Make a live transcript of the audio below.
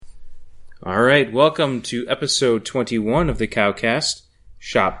All right, welcome to episode 21 of the Cowcast,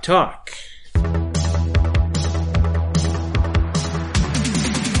 Shop Talk.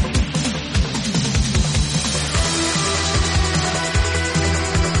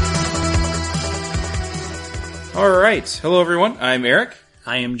 All right, hello everyone, I'm Eric.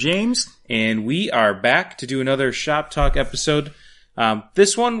 I am James. And we are back to do another Shop Talk episode.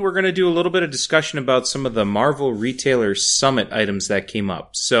 This one, we're going to do a little bit of discussion about some of the Marvel Retailer Summit items that came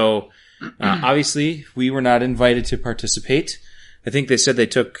up. So, obviously, we were not invited to participate. I think they said they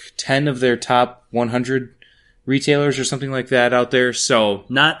took 10 of their top 100 retailers or something like that out there. So,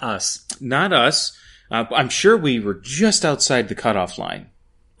 Not us. not us. I'm sure we were just outside the cutoff line.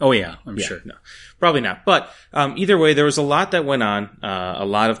 Oh, yeah, I'm sure. No, probably not. But either way, there was a lot that went on. A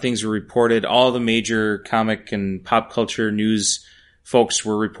lot of things were reported. All the major comic and pop culture news folks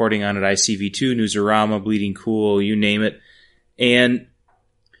were reporting on it. ICV2, Newsarama, Bleeding Cool, you name it. And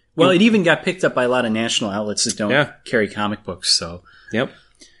Well, it even got picked up by a lot of national outlets that don't Yeah. carry comic books, so yep,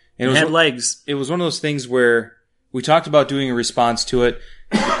 and it had legs. It was one of those things where we talked about doing a response to it.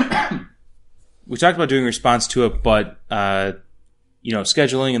 But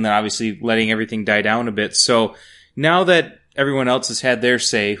scheduling and then obviously letting everything die down a bit. So now that everyone else has had their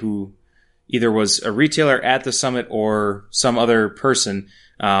say, who either was a retailer at the summit or some other person,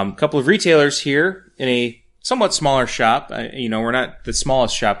 a couple of retailers here in a somewhat smaller shop. We're not the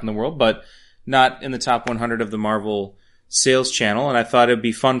smallest shop in the world, but not in the top 100 of the Marvel sales channel. And I thought it'd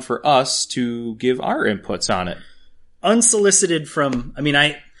be fun for us to give our inputs on it. Unsolicited from,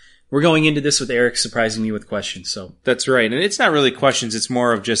 we're going into this with Eric surprising me with questions, so. That's right. And it's not really questions. It's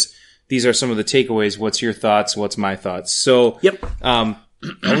more of just, these are some of the takeaways. What's your thoughts? What's my thoughts? So, Yep.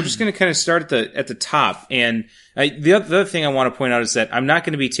 we're just going to kind of start at the top. And the other thing I want to point out is that I'm not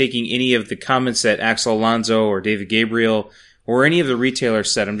going to be taking any of the comments that Axel Alonso or David Gabriel or any of the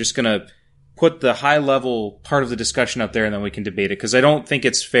retailers said. I'm just going to put the high level part of the discussion up there and then we can debate it. Because I don't think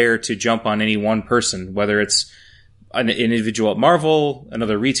it's fair to jump on any one person, whether it's an individual at Marvel,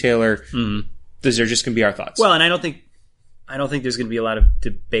 another retailer. Mm-hmm. These are just going to be our thoughts. Well, and I don't think there's going to be a lot of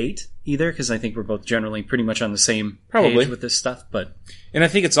debate either, because I think we're both generally pretty much on the same page with this stuff. And I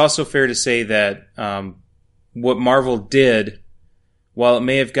think it's also fair to say that what Marvel did, while it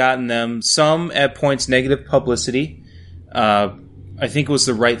may have gotten them some at points negative publicity, I think it was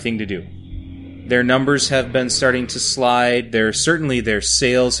the right thing to do. Their numbers have been starting to slide. Certainly their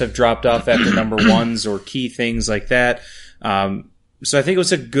sales have dropped off at the number ones or key things like that. So I think it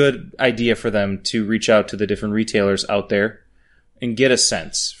was a good idea for them to reach out to the different retailers out there and get a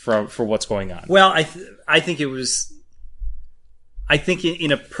sense for what's going on. Well, I think it was. I think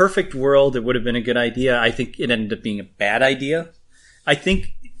in a perfect world, it would have been a good idea. I think it ended up being a bad idea. I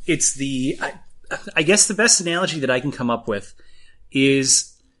think it's I guess the best analogy that I can come up with is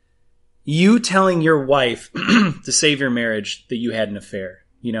you telling your wife to save your marriage that you had an affair.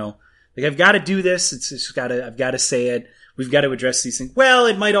 I've got to do this. I've got to say it. We've got to address these things. Well,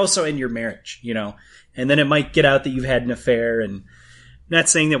 it might also end your marriage, and then it might get out that you've had an affair. And I'm not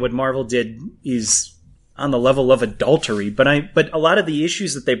saying that what Marvel did is on the level of adultery, but a lot of the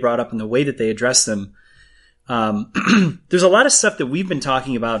issues that they brought up and the way that they addressed them, there's a lot of stuff that we've been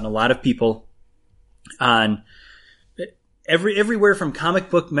talking about, and a lot of people on everywhere from comic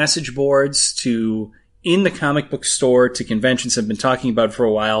book message boards to in the comic book store to conventions have been talking about for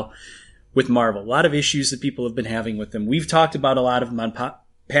a while with Marvel. A lot of issues that people have been having with them. We've talked about a lot of them on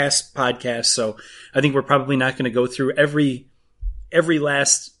past podcasts, so I think we're probably not going to go through every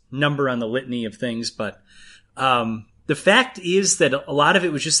last number on the litany of things, but the fact is that a lot of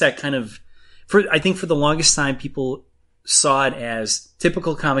it was just that kind of, I think for the longest time, people saw it as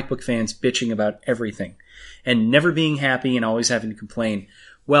typical comic book fans bitching about everything and never being happy and always having to complain.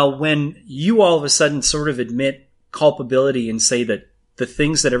 Well, when you all of a sudden sort of admit culpability and say that the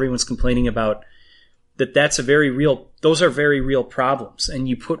things that everyone's complaining about, those are very real problems, and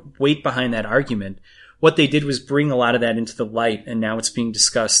you put weight behind that argument, what they did was bring a lot of that into the light, and now it's being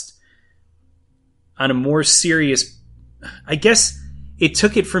discussed on a more serious. I guess it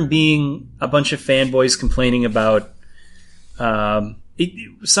took it from being a bunch of fanboys complaining about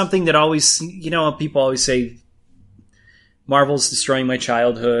something that always, people always say Marvel's destroying my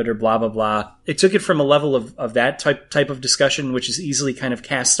childhood or blah, blah, blah. It took it from a level of that type of discussion, which is easily kind of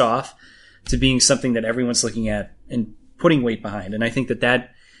cast off, to being something that everyone's looking at and putting weight behind. And I think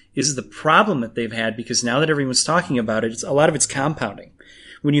that is the problem that they've had, because now that everyone's talking about it, a lot of it's compounding.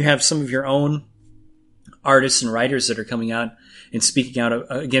 When you have some of your own artists and writers that are coming out and speaking out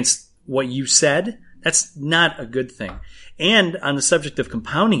against what you said, that's not a good thing. And on the subject of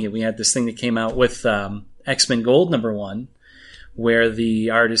compounding it, we had this thing that came out with X-Men Gold #1, where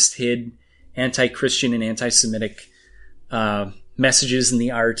the artist hid anti-Christian and anti-Semitic messages in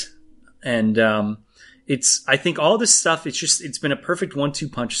the art. And I think all this stuff, it's been a perfect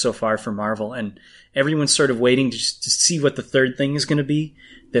 1-2 punch so far for Marvel, and everyone's sort of waiting to see what the third thing is going to be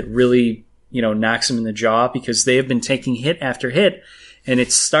that really, knocks them in the jaw, because they have been taking hit after hit. And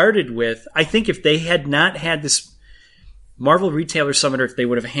it started with, I think if they had not had this Marvel Retailer Summit, or if they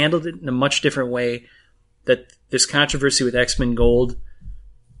would have handled it in a much different way, that this controversy with X-Men Gold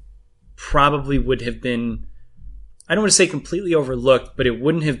probably would have been, I don't want to say completely overlooked, but it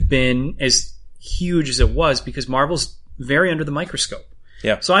wouldn't have been as huge as it was, because Marvel's very under the microscope.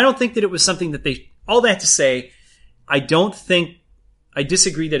 Yeah. So I don't think that it was something that all that to say, I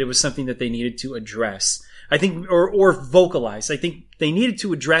disagree that it was something that they needed to address. I think, or vocalize. I think they needed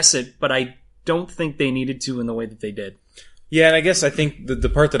to address it, but I don't think they needed to in the way that they did. Yeah, and I guess I think the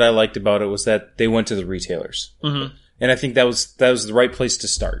part that I liked about it was that they went to the retailers. Mm-hmm. And I think that was the right place to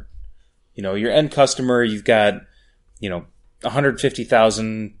start. Your end customer, you've got,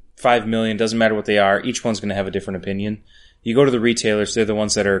 150,000, 5 million, doesn't matter what they are. Each one's going to have a different opinion. You go to the retailers, they're the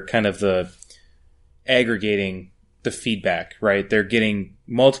ones that are kind of the aggregating the feedback, right? They're getting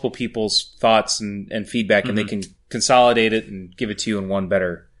multiple people's thoughts and feedback, and they can consolidate it and give it to you in one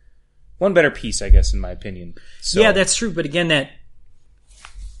better piece, I guess, in my opinion. So, yeah, that's true. But again, that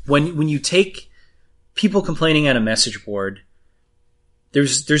when you take people complaining on a message board,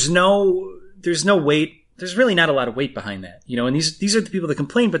 there's no weight. There's really not a lot of weight behind that, and these are the people that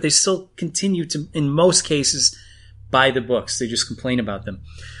complain, but they still continue to, in most cases, buy the books. They just complain about them.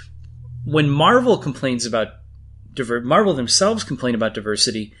 When Marvel complains about Marvel themselves complain about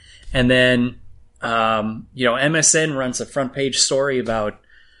diversity, and then MSN runs a front page story about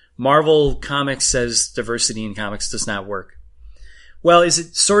Marvel Comics says diversity in comics does not work. Well, is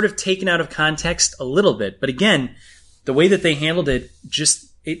it sort of taken out of context a little bit? But again, the way that they handled it,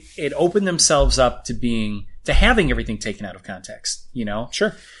 it opened themselves up to having everything taken out of context.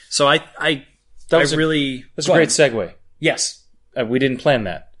 Sure. So that's a great segue. Yes. We didn't plan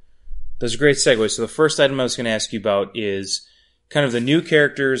that. That's a great segue. So the first item I was going to ask you about is kind of the new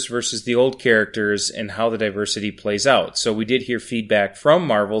characters versus the old characters and how the diversity plays out. So we did hear feedback from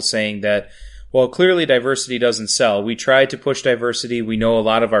Marvel saying that, well, clearly diversity doesn't sell. We tried to push diversity. We know a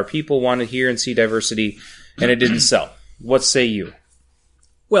lot of our people want to hear and see diversity, and it didn't sell. What say you?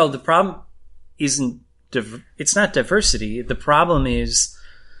 Well, the problem it's not diversity. The problem is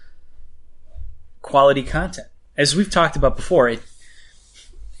quality content. As we've talked about before,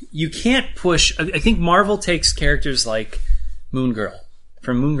 you can't push. I think Marvel takes characters like Moon Girl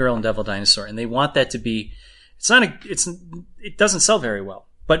from Moon Girl and Devil Dinosaur, and they want that to be. It doesn't sell very well,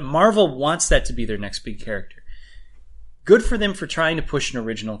 but Marvel wants that to be their next big character. Good for them for trying to push an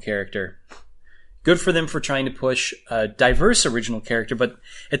original character. Good for them for trying to push a diverse original character, but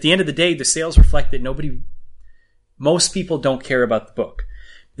at the end of the day, the sales reflect that most people don't care about the book.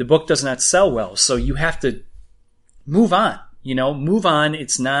 The book does not sell well, so you have to move on. Move on.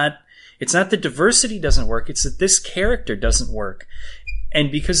 It's not that diversity doesn't work. It's that this character doesn't work.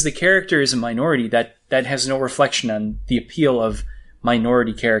 And because the character is a minority, that has no reflection on the appeal of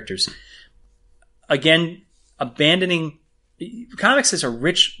minority characters. Again, comics has a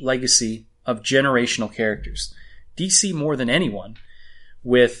rich legacy of generational characters. DC more than anyone,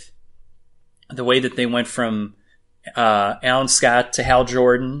 with the way that they went from Alan Scott to Hal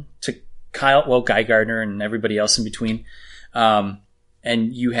Jordan to Guy Gardner and everybody else in between.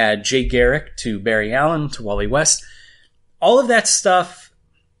 And you had Jay Garrick to Barry Allen to Wally West. All of that stuff,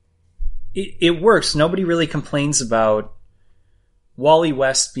 it works. Nobody really complains about Wally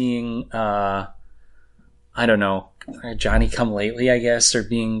West being, Johnny Come Lately, I guess, or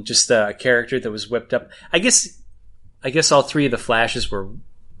being just a character that was whipped up. I guess all three of the Flashes were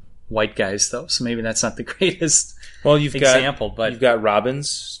white guys, though, so maybe that's not the greatest example. But you've got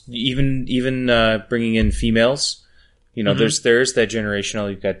Robins, even bringing in females. There's that generational.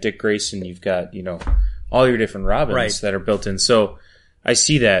 You've got Dick Grayson. You've got all your different Robins that are built in. So I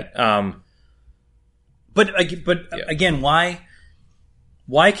see that. Again, why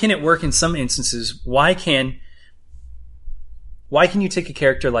can it work in some instances? Why can you take a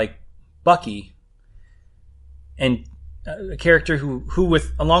character like Bucky and a character who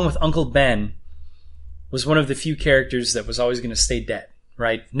along with Uncle Ben was one of the few characters that was always going to stay dead,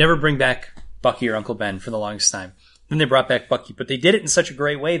 right? Never bring back Bucky or Uncle Ben for the longest time. Then they brought back Bucky, but they did it in such a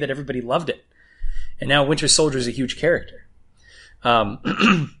great way that everybody loved it. And now Winter Soldier is a huge character.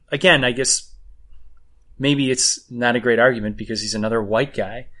 Again, I guess maybe it's not a great argument because he's another white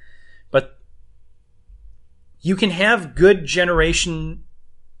guy, but you can have good generation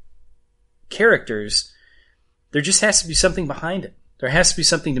characters. There just has to be something behind it. There has to be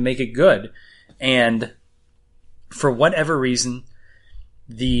something to make it good. And for whatever reason,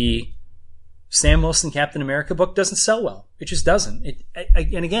 the Sam Wilson Captain America book doesn't sell well. It just doesn't.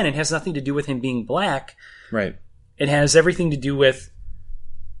 And again, it has nothing to do with him being black. Right. It has everything to do with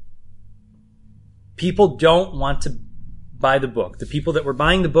people don't want to buy the book. The people that were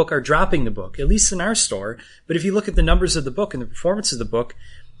buying the book are dropping the book, at least in our store. But if you look at the numbers of the book and the performance of the book,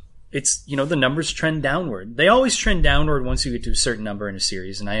 it's, the numbers trend downward. They always trend downward once you get to a certain number in a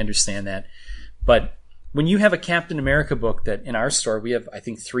series, and I understand that. But when you have a Captain America book that in our store we have, I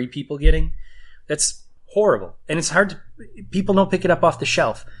think, 3 people getting, that's horrible. And it's hard to, people don't pick it up off the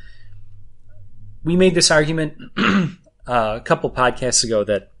shelf. We made this argument a couple podcasts ago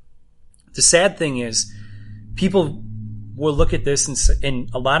that the sad thing is people will look at this and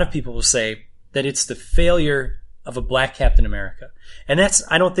a lot of people will say that it's the failure of a black Captain America. And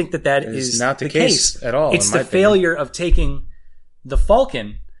I don't think that is not the case at all. It's the failure of taking the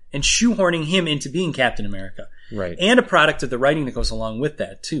Falcon and shoehorning him into being Captain America. Right. And a product of the writing that goes along with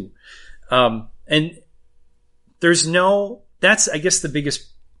that too. And that's, I guess, the biggest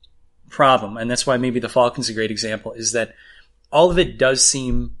problem. And that's why maybe the Falcon's a great example, is that all of it does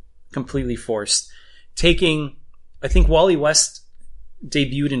seem completely forced. I think Wally West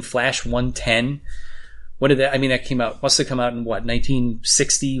debuted in Flash 110. That came out, must have come out in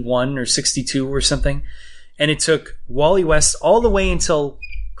 1961 or 62 or something. And it took Wally West all the way until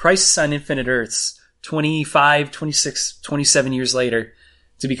Crisis on Infinite Earths, 25, 26, 27 years later,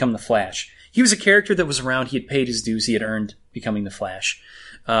 to become the Flash. He was a character that was around. He had paid his dues. He had earned becoming the Flash.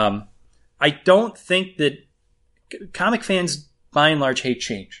 I don't think that comic fans, by and large, hate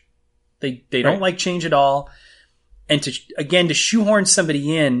change. They don't like change at all. And to shoehorn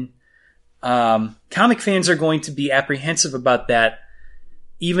somebody in, comic fans are going to be apprehensive about that,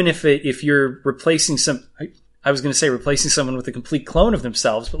 even if you're replacing replacing someone with a complete clone of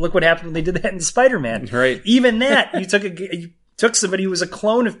themselves. But look what happened when they did that in Spider-Man. Right. Even that, you took somebody who was a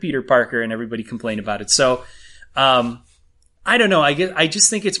clone of Peter Parker and everybody complained about it. So, I don't know. I just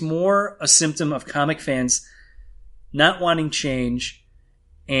think it's more a symptom of comic fans not wanting change.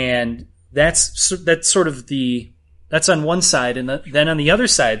 And that's sort of that's on one side. And then on the other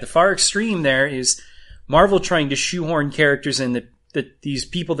side, the far extreme there is Marvel trying to shoehorn characters in that these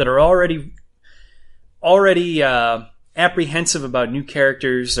people that are already apprehensive about new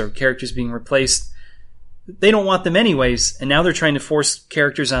characters or characters being replaced, they don't want them anyways, and now they're trying to force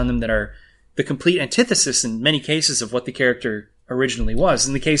characters on them that are the complete antithesis in many cases of what the character originally was.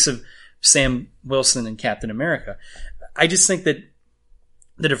 In the case of Sam Wilson and Captain America, I just think that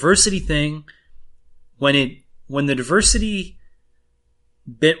the diversity thing, when the diversity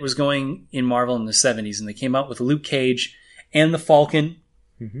bit was going in Marvel in the 70s, and they came out with Luke Cage and the Falcon,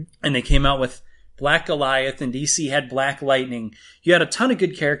 and they came out with Black Goliath, and DC had Black Lightning. You had a ton of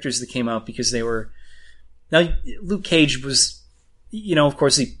good characters that came out because they were... Now, Luke Cage was, of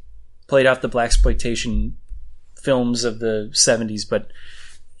course he played off the blaxploitation films of the 70s, but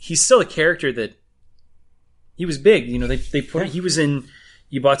he's still a character that he was big. He was in,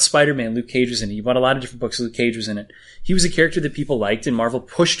 you bought Spider-Man, Luke Cage was in it. You bought a lot of different books, Luke Cage was in it. He was a character that people liked, and Marvel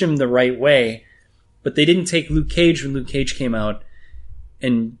pushed him the right way, but they didn't take Luke Cage when Luke Cage came out,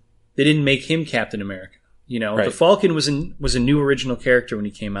 and they didn't make him Captain America. Right. The Falcon was a new original character when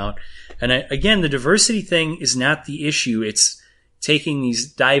he came out. And again, the diversity thing is not the issue. It's taking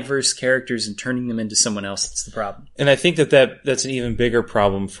these diverse characters and turning them into someone else that's the problem. And I think that's an even bigger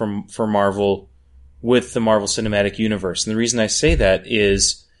problem for Marvel with the Marvel Cinematic Universe. And the reason I say that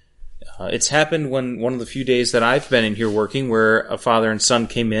is it's happened when one of the few days that I've been in here working where a father and son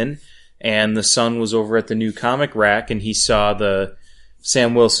came in, and the son was over at the new comic rack, and he saw the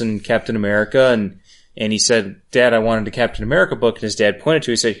Sam Wilson Captain America, and he said, "Dad, I wanted a Captain America book." And his dad pointed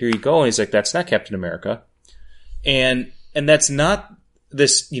to it. He said, "Here you go." And he's like, "That's not Captain America." And that's not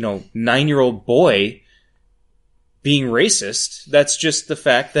this, 9-year-old boy being racist. That's just the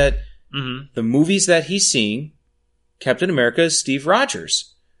fact that the movies that he's seeing, Captain America is Steve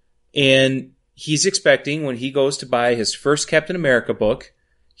Rogers. And he's expecting when he goes to buy his first Captain America book,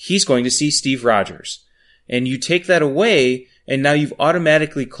 he's going to see Steve Rogers. And you take that away, and now you've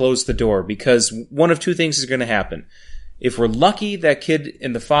automatically closed the door, because one of two things is going to happen. If we're lucky, that kid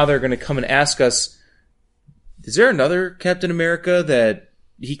and the father are going to come and ask us, is there another Captain America that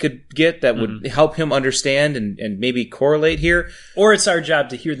he could get that would help him understand and maybe correlate here? Or it's our job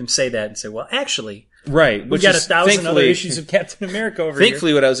to hear them say that and say, well, actually, right, we've got 1,000 other issues of Captain America over here.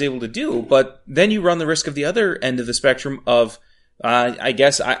 Thankfully, what I was able to do, but then you run the risk of the other end of the spectrum of, I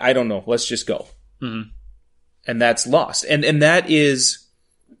guess, I don't know, let's just go. And that's lost. And that is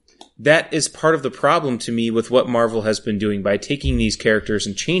that is part of the problem to me with what Marvel has been doing by taking these characters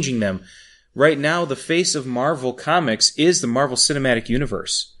and changing them. Right now, the face of Marvel Comics is the Marvel Cinematic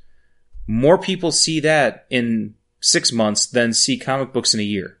Universe. More people see that in 6 months than see comic books in a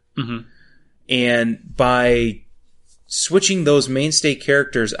year. Mm-hmm. And by switching those mainstay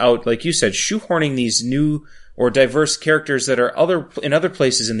characters out, like you said, shoehorning these new or diverse characters that are in other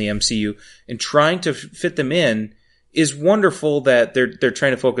places in the MCU and trying to fit them in is wonderful that they're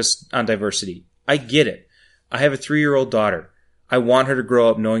trying to focus on diversity. I get it. I have a 3-year-old daughter. I want her to grow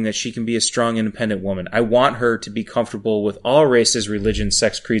up knowing that she can be a strong, independent woman. I want her to be comfortable with all races, religions,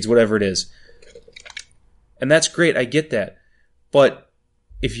 sex, creeds, whatever it is. And that's great. I get that. But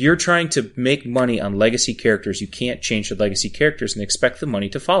if you're trying to make money on legacy characters, you can't change the legacy characters and expect the money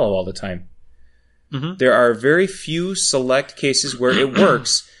to follow all the time. Mm-hmm. There are very few select cases where it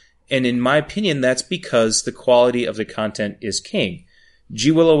works, and in my opinion, that's because the quality of the content is king. G.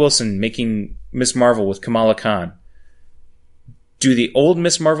 Willow Wilson making Miss Marvel with Kamala Khan. Do the old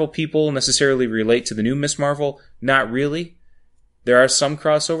Miss Marvel people necessarily relate to the new Miss Marvel? Not really. There are some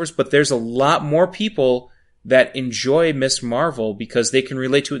crossovers, but there's a lot more people that enjoy Miss Marvel because they can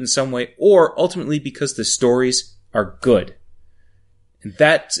relate to it in some way, or ultimately because the stories are good. And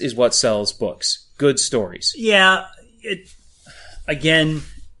that is what sells books. Good stories. Yeah. Again,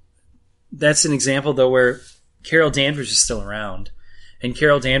 that's an example, though, where Carol Danvers is still around. And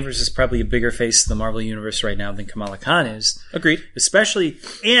Carol Danvers is probably a bigger face in the Marvel Universe right now than Kamala Khan is. Agreed. Especially,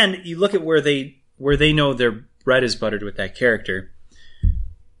 and you look at where they know their bread is buttered with that character.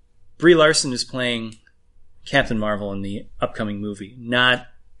 Brie Larson is playing Captain Marvel in the upcoming movie, not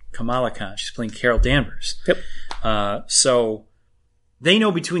Kamala Khan. She's playing Carol Danvers. Yep. So they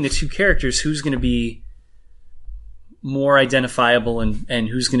know between the two characters who's going to be more identifiable and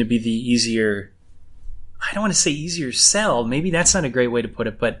who's going to be the easier, I don't want to say easier sell. Maybe that's not a great way to put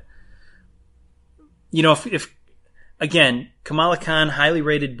it, but you know, if again, Kamala Khan, highly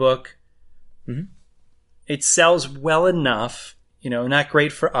rated book, mm-hmm. It sells well enough, you know, not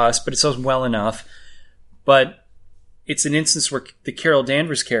great for us, but it sells well enough. But it's an instance where the Carol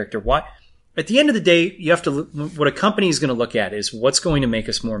Danvers character, why? At the end of the day, you have to look, what a company is going to look at is what's going to make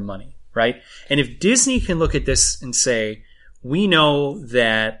us more money, right? And if Disney can look at this and say, we know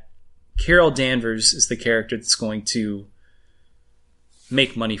that Carol Danvers is the character that's going to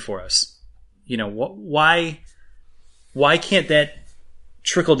make money for us, you know, why can't that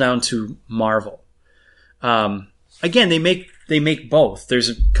trickle down to Marvel? Again, they make both. There's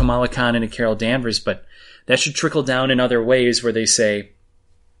a Kamala Khan and a Carol Danvers, but that should trickle down in other ways where they say,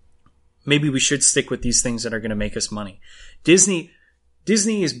 maybe we should stick with these things that are going to make us money. Disney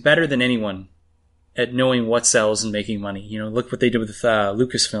is better than anyone at knowing what sells and making money. You know, look what they did with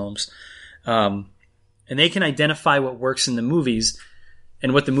Lucasfilms. And they can identify what works in the movies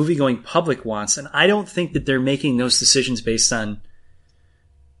and what the movie-going public wants. And I don't think that they're making those decisions based on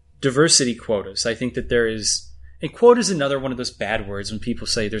diversity quotas. I think that there is... And quota is another one of those bad words. When people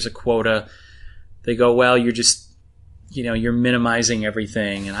say there's a quota, they go, well, you're just, you know, you're minimizing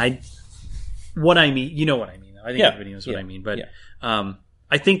everything. And what I mean, you know what I mean. I think everybody knows what I mean. But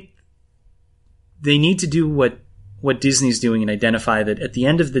I think they need to do what Disney's doing and identify that at the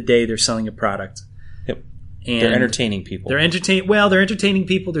end of the day, they're selling a product. Yep. And they're entertaining people. They're entertaining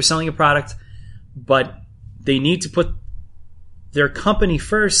people. They're selling a product, but they need to put their company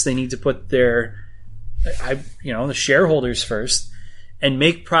first. They need to put the shareholders first and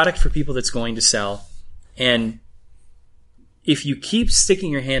make product for people that's going to sell. And if you keep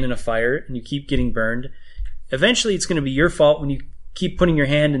sticking your hand in a fire and you keep getting burned, eventually it's going to be your fault when you keep putting your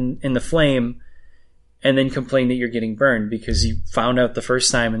hand in the flame and then complain that you're getting burned because you found out the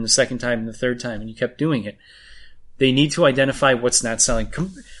first time and the second time and the third time and you kept doing it. They need to identify what's not selling.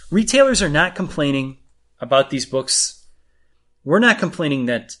 Retailers are not complaining about these books. We're not complaining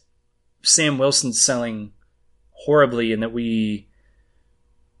that Sam Wilson's selling horribly and that we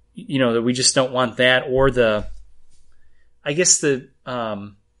just don't want that, or I guess the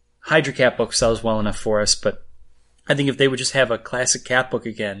Hydra Cat book sells well enough for us, but I think if they would just have a classic cat book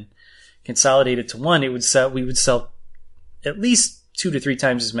again, consolidated to one, we would sell at least 2 to 3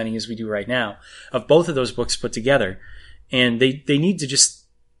 times as many as we do right now of both of those books put together. And they need to just,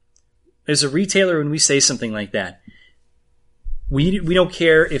 as a retailer, when we say something like that, we don't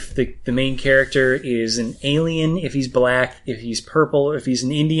care if the main character is an alien, if he's black, if he's purple, if he's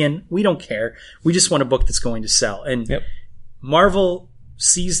an Indian. We don't care. We just want a book that's going to sell. And Marvel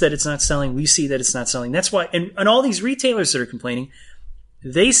sees that it's not selling. We see that it's not selling. That's why, and all these retailers that are complaining,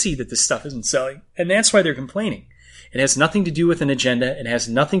 they see that this stuff isn't selling. And that's why they're complaining. It has nothing to do with an agenda. It has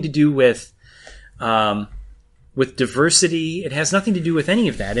nothing to do with with diversity. It has nothing to do with any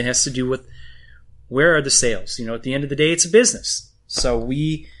of that. It has to do with where are the sales? At the end of the day, it's a business. So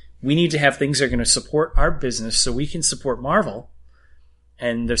we need to have things that are going to support our business so we can support Marvel.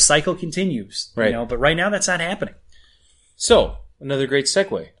 And the cycle continues. Right. But right now that's not happening. So, another great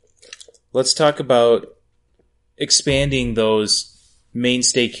segue. Let's talk about expanding those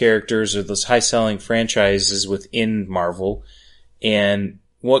mainstay characters or those high-selling franchises within Marvel and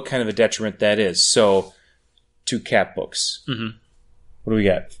what kind of a detriment that is. So, 2 Cap books. Mm-hmm. What do we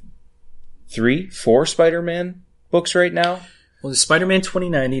got? 3, 4 Spider-Man books right now? Well, the Spider-Man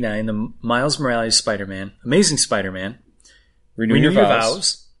 2099, the Miles Morales Spider-Man, Amazing Spider-Man, Renew Your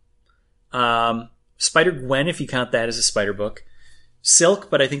Vows. Spider-Gwen, if you count that as a Spider book. Silk,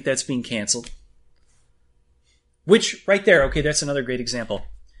 but I think that's being canceled. Which, right there, okay, that's another great example.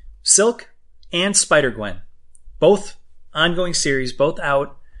 Silk and Spider-Gwen, both ongoing series, both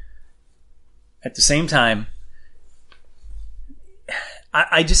out at the same time.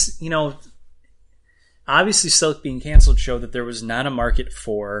 I just, obviously Silk being canceled showed that there was not a market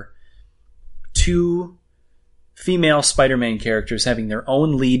for 2 female Spider-Man characters having their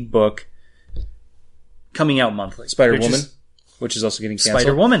own lead book coming out monthly. Spider-Woman, which is also getting canceled.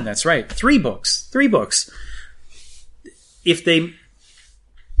 Spider-Woman, that's right. 3 books. Could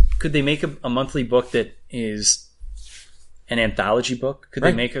they make a monthly book that is an anthology book? Could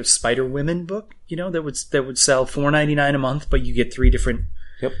they make a Spider-Women book, that would sell $4.99 a month, but you get 3 different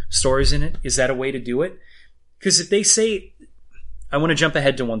stories in it? Is that a way to do it? Because if they say, I want to jump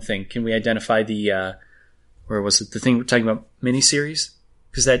ahead to one thing. Can we identify the, where was it? The thing we're talking about, miniseries?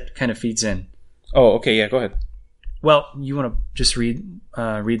 Because that kind of feeds in. Oh, okay, yeah, go ahead. Well, you want to just read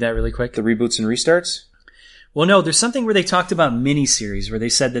that really quick? The reboots and restarts? Well, no, there's something where they talked about miniseries, where they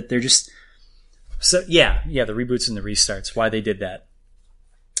said that they're just... So yeah, the reboots and the restarts, why they did that.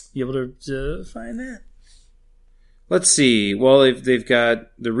 You able to find that? Let's see. Well, they've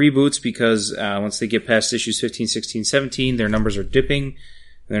got the reboots because once they get past issues 15, 16, 17, their numbers are dipping.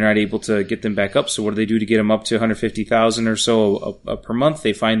 They're not able to get them back up. So what do they do to get them up to 150,000 or so per month?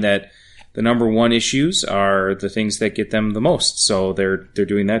 They find that the number 1 issues are the things that get them the most. So they're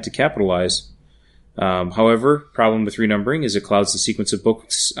doing that to capitalize. However, problem with renumbering is it clouds the sequence of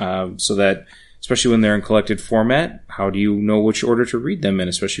books so that, especially when they're in collected format, how do you know which order to read them in,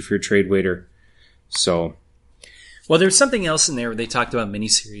 especially if you're a trade waiter? So... Well, there's something else in there where they talked about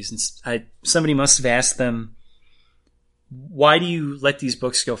miniseries, and somebody must have asked them, why do you let these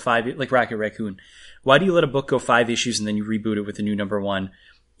books go 5, like Rocket Raccoon? Why do you let a book go 5 issues and then you reboot it with a new number 1,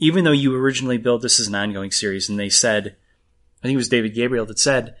 even though you originally built this as an ongoing series? And they said, I think it was David Gabriel that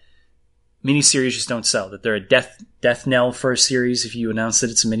said, miniseries just don't sell, that they're a death knell for a series if you announce that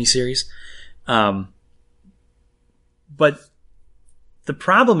it's a miniseries. But the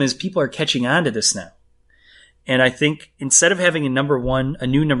problem is people are catching on to this now. And I think instead of having a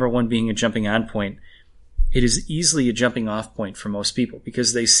new number one being a jumping on point, it is easily a jumping off point for most people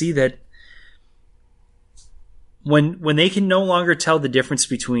because they see that when they can no longer tell the difference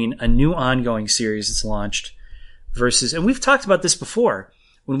between a new ongoing series that's launched versus, and we've talked about this before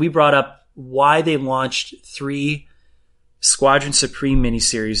when we brought up why they launched 3 Squadron Supreme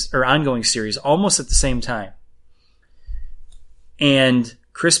miniseries or ongoing series almost at the same time. And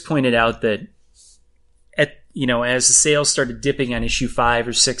Chris pointed out that as the sales started dipping on issue 5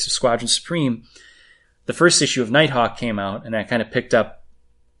 or 6 of Squadron Supreme, the first issue of Nighthawk came out, and that kind of picked up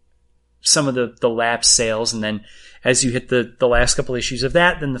some of the lapsed sales. And then as you hit the last couple issues of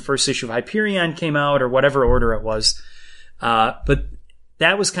that, then the first issue of Hyperion came out, or whatever order it was. But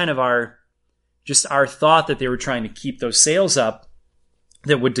that was kind of our thought that they were trying to keep those sales up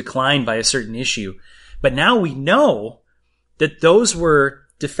that would decline by a certain issue. But now we know that those were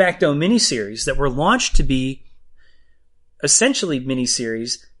de facto miniseries that were launched to be essentially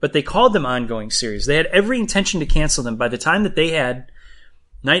miniseries, but they called them ongoing series. They had every intention to cancel them. By the time that they had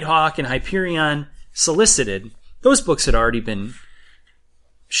Nighthawk and Hyperion solicited, those books had already been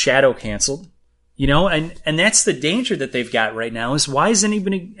shadow canceled. And that's the danger that they've got right now is why is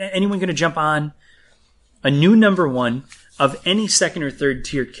anyone going to jump on a new number 1 of any second or third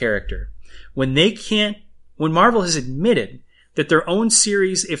tier character when Marvel has admitted that their own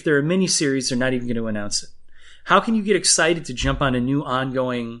series, if they're a mini-series, they're not even going to announce it. How can you get excited to jump on a new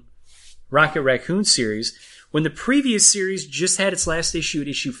ongoing Rocket Raccoon series when the previous series just had its last issue at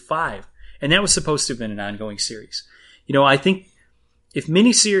issue 5, and that was supposed to have been an ongoing series? I think if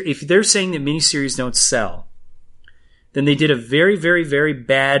they're saying that miniseries don't sell, then they did a very, very, very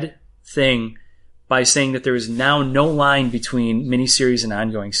bad thing by saying that there is now no line between miniseries and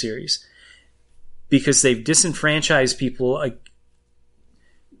ongoing series, because they've disenfranchised people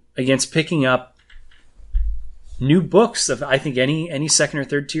against picking up new books of, I think, any second or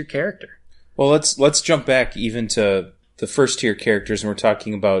third tier character. Well, let's jump back even to the first tier characters, and we're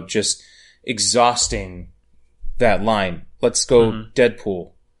talking about just exhausting that line. Let's go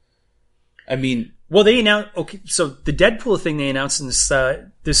Deadpool. I mean, well, they announced. Okay, so the Deadpool thing they announced in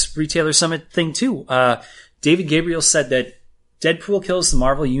this retailer summit thing too. David Gabriel said that Deadpool Kills the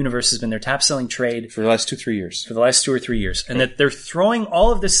Marvel Universe has been their top selling trade for the last 2-3 years. For the last 2 or 3 years, and that they're throwing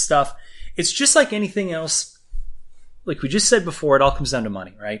all of this stuff. It's just like anything else. Like we just said before, it all comes down to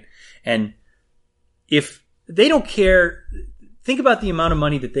money, right? And if they don't care, think about the amount of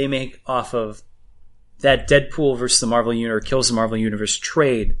money that they make off of that Deadpool versus the Marvel Universe, Kills the Marvel Universe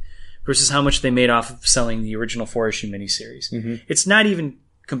trade versus how much they made off of selling the original 4-issue miniseries. Mm-hmm. It's not even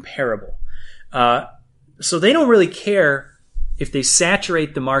comparable. So they don't really care if they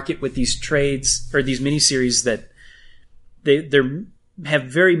saturate the market with these trades or these miniseries that they have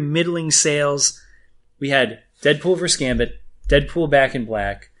very middling sales. We had Deadpool vs. Gambit, Deadpool Back in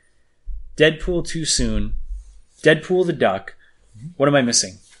Black, Deadpool Too Soon, Deadpool the Duck. What am I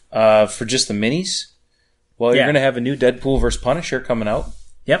missing? For just the minis? Well, you're going to have a new Deadpool vs. Punisher coming out.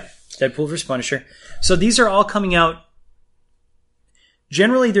 Yep, Deadpool vs. Punisher. So these are all coming out.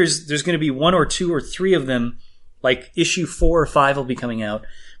 Generally, there's going to be 1 or 2 or 3 of them. Like issue 4 or 5 will be coming out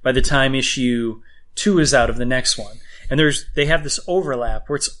by the time issue 2 is out of the next one. And they have this overlap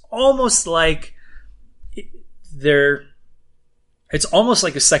where it's almost like it's almost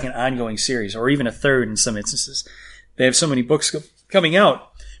like a second ongoing series, or even a third in some instances. They have so many books coming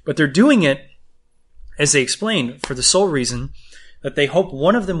out, but they're doing it, as they explained, for the sole reason that they hope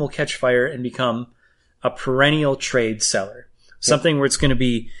one of them will catch fire and become a perennial trade seller. Something where it's going to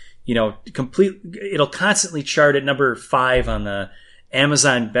be, it'll constantly chart at number 5 on the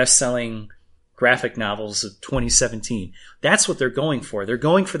Amazon best-selling graphic novels of 2017. That's what they're going for. They're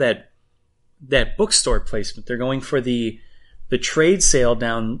going for that bookstore placement. They're going for the trade sale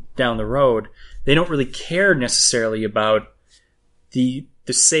down the road. They don't really care necessarily about the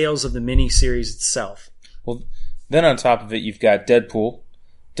sales of the miniseries itself. Well, then on top of it, you've got Deadpool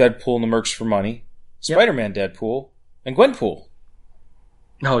and the Mercs for Money, Spider-Man Deadpool, and Gwenpool.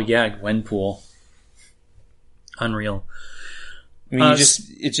 Oh yeah, Gwenpool. Unreal. I mean,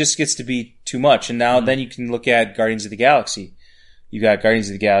 it just gets to be too much. And now then you can look at Guardians of the Galaxy. You've got Guardians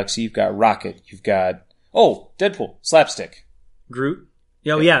of the Galaxy, you've got Rocket, you've got Deadpool, Slapstick. Groot.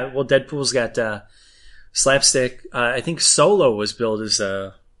 Oh yeah, well Deadpool's got Slapstick. I think Solo was billed as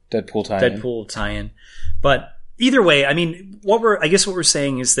a Deadpool tie-in. But either way, I mean, what we're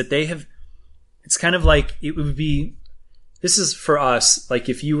saying is that they have, it's kind of like it would be, this is for us, like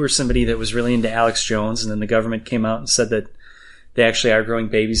if you were somebody that was really into Alex Jones and then the government came out and said that they actually are growing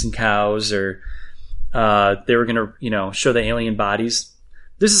babies and cows, or they were going to, show the alien bodies.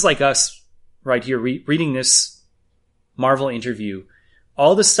 This is like us right here reading this Marvel interview.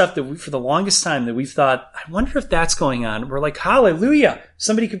 All the stuff that for the longest time that we've thought, I wonder if that's going on. We're like, hallelujah.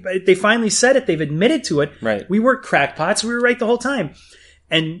 They finally said it. They've admitted to it. Right. We weren't crackpots. We were right the whole time.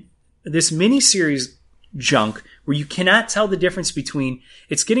 And this miniseries junk where you cannot tell the difference between,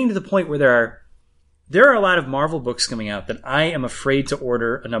 it's getting to the point where there are a lot of Marvel books coming out that I am afraid to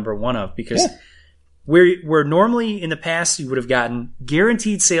order a number 1 of, because where normally in the past you would have gotten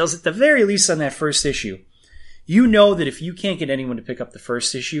guaranteed sales at the very least on that first issue. You know that if you can't get anyone to pick up the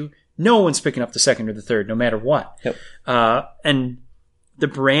first issue, no one's picking up the second or the third, no matter what. Yep. And the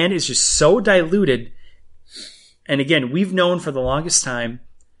brand is just so diluted. And again, we've known for the longest time,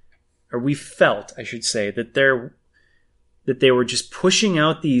 or we felt, I should say, that they were just pushing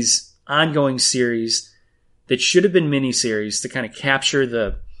out these ongoing series that should have been miniseries to kind of capture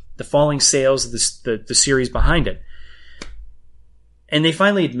the falling sales of the series behind it. And they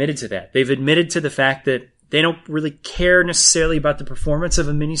finally admitted to that. They've admitted to the fact that they don't really care necessarily about the performance of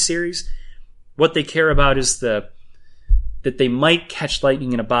a miniseries. What they care about is that they might catch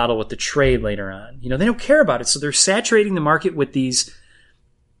lightning in a bottle with the trade later on. They don't care about it. So they're saturating the market with these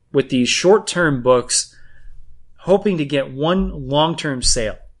short-term books, hoping to get one long-term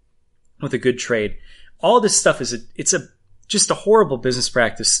sale with a good trade. All this stuff it's just a horrible business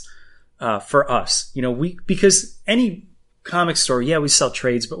practice for us. Because any comic store, we sell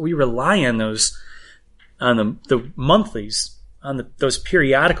trades, but we rely on those, on the monthlies, on those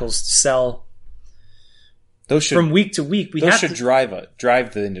periodicals to sell. Those should, from week to week. Those should drive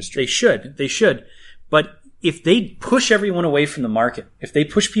the industry. They should. But if they push everyone away from the market, if they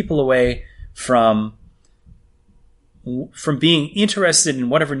push people away from being interested in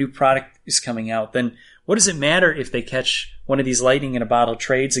whatever new product is coming out, then what does it matter if they catch one of these lightning in a bottle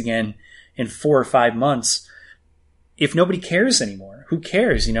trades again in 4 or 5 months if nobody cares anymore? who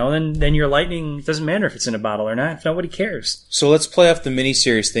cares? Then your lightning doesn't matter if it's in a bottle or not. Nobody cares. So let's play off the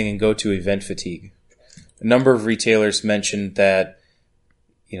miniseries thing and go to event fatigue. A number of retailers mentioned that,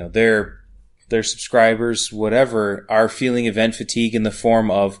 their subscribers, whatever, are feeling event fatigue in the form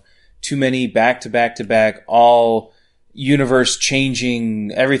of too many back-to-back-to-back, all universe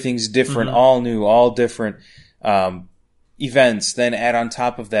changing, everything's different, all new, all different events. Then add on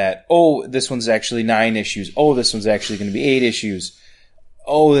top of that, oh, this one's actually 9 issues. Oh, this one's actually going to be 8 issues.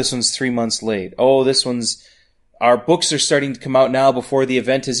 Oh, this one's 3 months late. Oh, our books are starting to come out now before the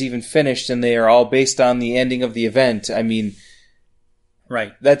event is even finished, and they are all based on the ending of the event. I mean,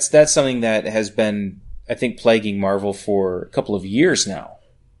 right. That's something that has been, I think, plaguing Marvel for a couple of years now.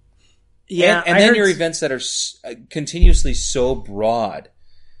 Yeah, and then your events that are continuously so broad.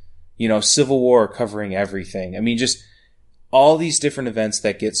 Civil War covering everything. I mean, just all these different events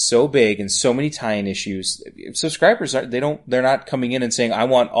that get so big and so many tie-in issues. Subscribers they're not coming in and saying, I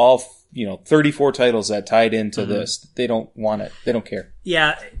want all 34 titles that tied into this. They don't want it. They don't care.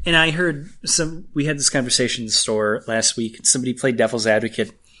 Yeah, and I heard we had this conversation in the store last week, and somebody played devil's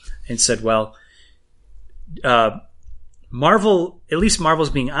advocate and said, well, Marvel, at least Marvel's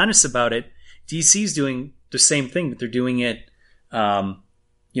being honest about it. DC's doing the same thing, but they're doing it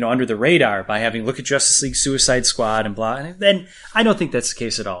under the radar by having look at Justice League, Suicide Squad, and blah. And then I don't think that's the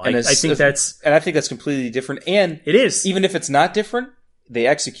case at all. I think that's completely different. And it is. Even if it's not different, they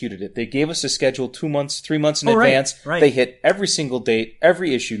executed it. They gave us a schedule 2 months, 3 months in advance. Right. They hit every single date,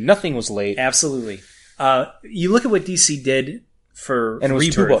 every issue. Nothing was late. Absolutely. You look at what DC did for and it was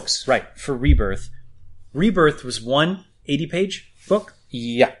Rebirth. 2 books. Right, for Rebirth. Rebirth was one 80-page book.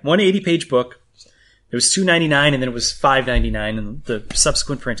 Yeah. One 80-page book. It was $2.99, and then it was $5.99 in the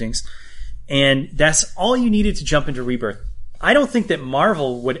subsequent printings. And that's all you needed to jump into Rebirth. I don't think that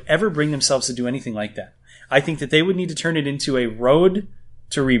Marvel would ever bring themselves to do anything like that. I think that they would need to turn it into a Road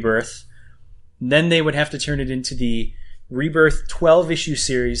to Rebirth. Then they would have to turn it into the Rebirth 12-issue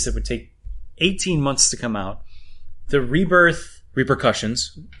series that would take 18 months to come out. The Rebirth...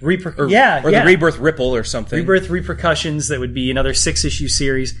 Repercussions. Or the Rebirth Ripple or something. Rebirth Repercussions, that would be another 6-issue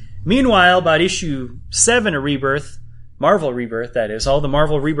series. Meanwhile, about issue 7 of Rebirth, Marvel Rebirth, that is, all the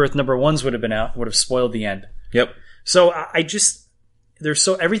Marvel Rebirth number 1s would have been out, would have spoiled the end. Yep. So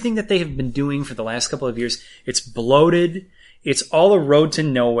everything that they have been doing for the last couple of years, it's bloated. It's all a road to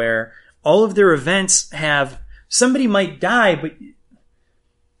nowhere. All of their events somebody might die, but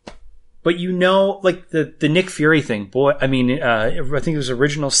like the Nick Fury thing. Boy, I mean, I think it was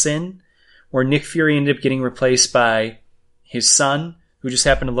Original Sin, where Nick Fury ended up getting replaced by his son, who just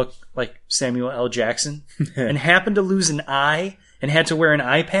happened to look like Samuel L. Jackson, and happened to lose an eye and had to wear an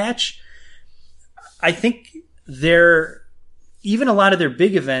eye patch. I think even a lot of their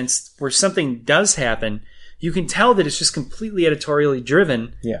big events where something does happen, you can tell that it's just completely editorially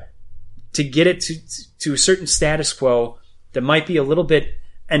driven. Yeah. To get it to a certain status quo that might be a little bit,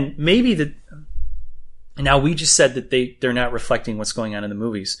 and maybe now we just said that they're not reflecting what's going on in the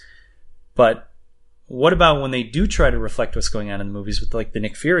movies, but what about when they do try to reflect what's going on in the movies with like the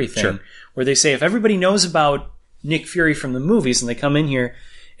Nick Fury thing, sure, where they say if everybody knows about Nick Fury from the movies and they come in here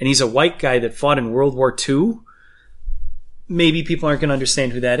and he's a white guy that fought in World War II, maybe people aren't going to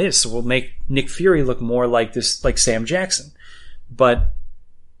understand who that is. So we'll make Nick Fury look more like Sam Jackson. But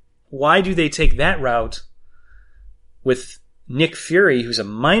why do they take that route with Nick Fury, who's a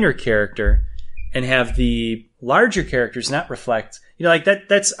minor character, and have the larger characters not reflect? Like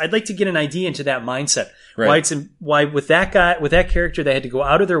that's I'd like to get an idea into that mindset. Right. Why with that character they had to go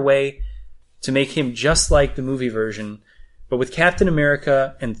out of their way to make him just like the movie version, but with Captain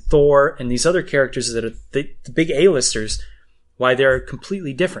America and Thor and these other characters that are the big A-listers, why they're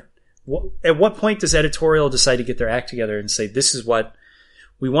completely different. At what point does editorial decide to get their act together and say, this is what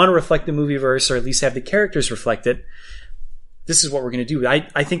we want to reflect the movieverse, or at least have the characters reflect it? This is what we're going to do.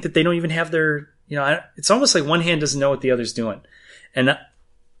 I think that they don't even have their, it's almost like one hand doesn't know what the other's doing. And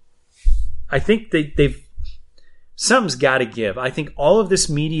I think something's got to give. I think all of this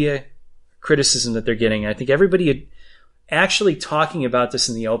media criticism that they're getting, I think everybody actually talking about this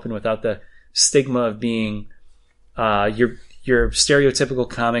in the open without the stigma of being your stereotypical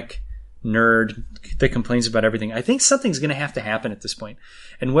comic nerd that complains about everything. I think something's going to have to happen at this point.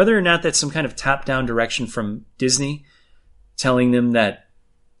 And whether or not that's some kind of top-down direction from Disney telling them that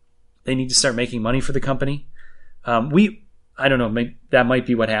they need to start making money for the company, I don't know, that might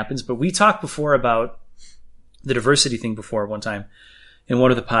be what happens. But we talked before about the diversity thing before one time in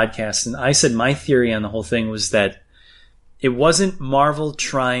one of the podcasts, and I said my theory on the whole thing was that it wasn't Marvel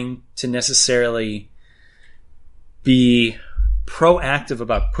trying to necessarily be proactive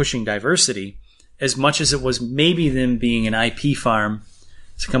about pushing diversity as much as it was maybe them being an IP farm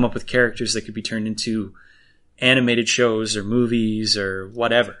to come up with characters that could be turned into animated shows or movies or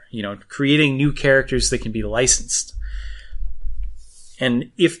whatever, creating new characters that can be licensed.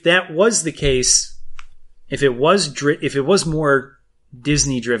 And if that was the case, if it was more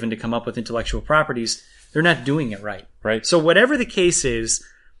Disney driven to come up with intellectual properties, they're not doing it right. Right. So whatever the case is,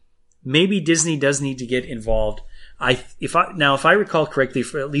 maybe Disney does need to get involved. If I recall correctly,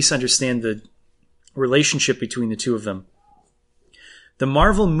 for at least understand the relationship between the two of them, the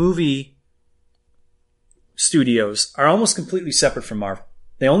Marvel movie studios are almost completely separate from Marvel.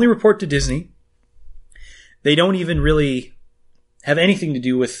 They only report to Disney. They don't even really have anything to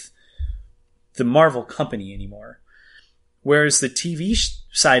do with the Marvel company anymore. Whereas the TV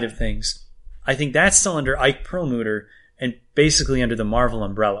side of things, I think that's still under Ike Perlmutter and basically under the Marvel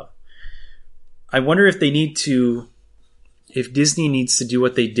umbrella. I wonder if Disney needs to do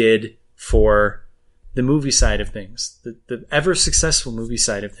what they did for the movie side of things, the ever successful movie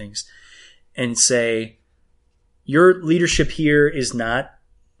side of things, and say, your leadership here is not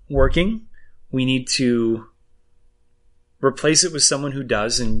working. We need to replace it with someone who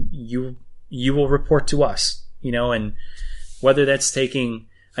does, and you will report to us, and whether that's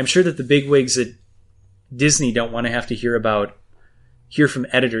I'm sure that the bigwigs at Disney don't want to have to hear from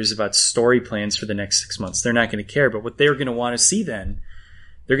editors about story plans for the next 6 months. They're not going to care, but what they're going to want to see then,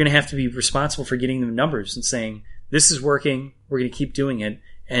 they're going to have to be responsible for getting them numbers and saying, this is working, we're going to keep doing it,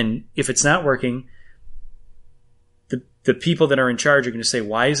 and if it's not working, the people that are in charge are going to say,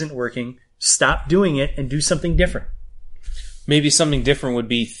 why isn't it working? Stop doing it and do something different. Maybe something different would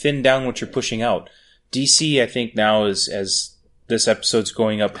be thin down what you're pushing out. DC, I think now, as this episode's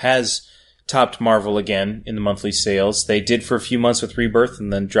going up, has topped Marvel again in the monthly sales. They did for a few months with Rebirth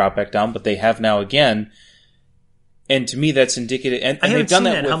and then dropped back down, but they have now again. And to me, that's indicative. And they've done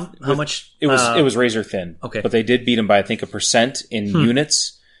that with how much? It was razor thin. Okay. But they did beat them by, I think, 1% in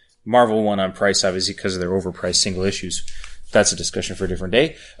units. Marvel won on price, obviously, because of their overpriced single issues. That's a discussion for a different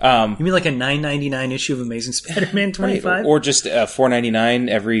day. You mean like a $9.99 issue of Amazing Spider-Man 25? Right, or just $4.99.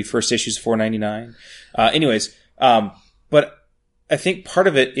 Every first issue is $4.99. But I think part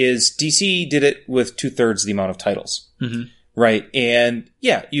of it is DC did it with 2/3 the amount of titles. Mm-hmm. Right? And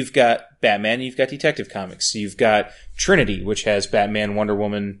yeah, you've got Batman, you've got Detective Comics, you've got Trinity, which has Batman, Wonder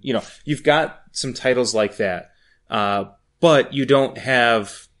Woman, you've got some titles like that. But you don't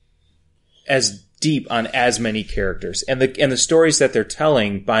have as deep on as many characters. And the stories that they're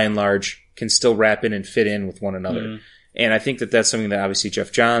telling, by and large, can still wrap in and fit in with one another. Mm-hmm. And I think that that's something that obviously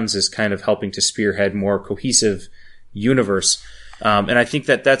Jeff Johns is kind of helping to spearhead more cohesive universe. And I think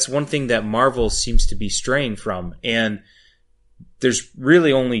that that's one thing that Marvel seems to be straying from. And there's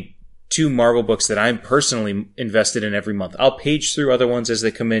really only 2 Marvel books that I'm personally invested in every month. I'll page through other ones as they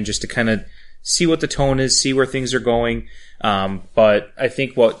come in just to kind of see what the tone is, see where things are going. But I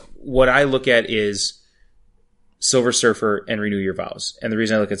think what I look at is Silver Surfer and Renew Your Vows. And the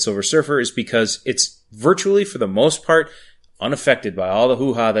reason I look at Silver Surfer is because it's virtually, for the most part, unaffected by all the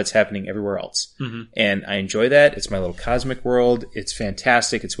hoo-ha that's happening everywhere else. Mm-hmm. And I enjoy that. It's my little cosmic world. It's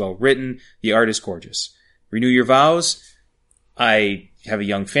fantastic. It's well written. The art is gorgeous. Renew Your Vows. I have a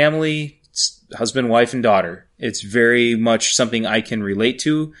young family. It's husband, wife, and daughter. It's very much something I can relate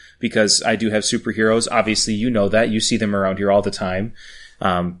to because I do have superheroes. Obviously, you know that. You see them around here all the time.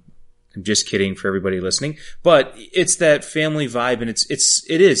 I'm just kidding for everybody listening, but it's that family vibe, and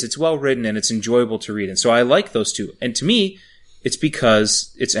it's well written and it's enjoyable to read. And so I like those two. And to me, it's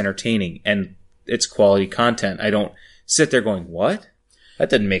because it's entertaining and it's quality content. I don't sit there going, what?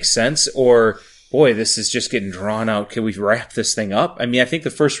 That didn't make sense. Or, boy, this is just getting drawn out. Can we wrap this thing up? I mean, I think the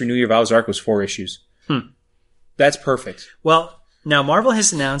first Renew Your Vows arc was 4 issues. That's perfect. Well, now Marvel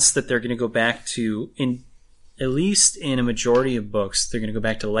has announced that they're going to go back to, at least in a majority of books, they're going to go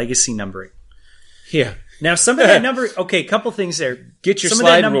back to legacy numbering. Yeah. Now, some of that number... Okay, a couple things there. Get your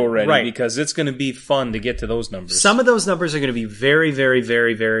slide rule ready, because it's going to be fun to get to those numbers. Some of those numbers are going to be very, very,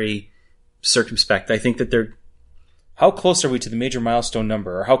 very, very circumspect. I think that they're... How close are we to the major milestone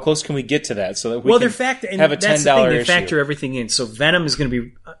number? Or how close can we get to that so that we can have a $10 issue? They factor everything in. So Venom is going to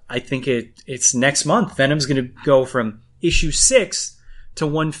be... I think it's next month. Venom's going to go from issue 6 to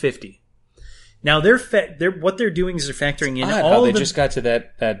 150. Now, what they're doing is they're factoring in all they just got to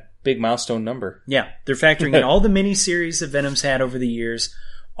that big milestone number. Yeah, they're factoring in all the mini-series that Venom's had over the years,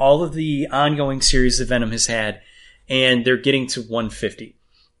 all of the ongoing series that Venom has had, and they're getting to 150.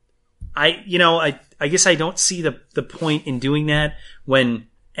 I guess I don't see the point in doing that. When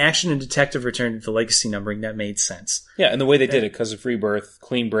Action and Detective returned to the legacy numbering, that made sense. Yeah, and the way they did it, because of Rebirth,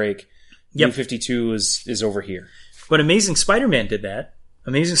 Clean Break, New 52 is over here. But Amazing Spider-Man did that.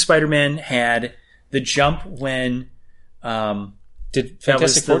 Amazing Spider-Man had the jump when Did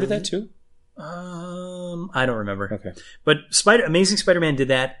Fantastic Four do that too? I don't remember. Okay. But Amazing Spider-Man did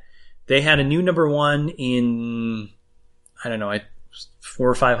that. They had a new number one in, I don't know, 400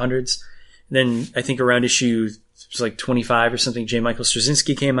 or 500s. Then I think around issue, it was like 25 or something, J. Michael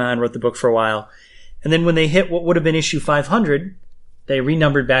Straczynski came on, wrote the book for a while. And then when they hit what would have been issue 500, they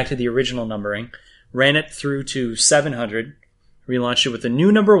renumbered back to the original numbering, ran it through to 700, relaunched it with a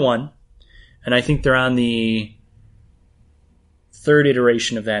new number one. And I think they're on the third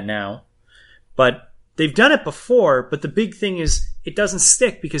iteration of that now. But they've done it before, but the big thing is it doesn't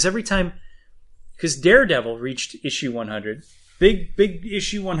stick because every time, because Daredevil reached issue 100, big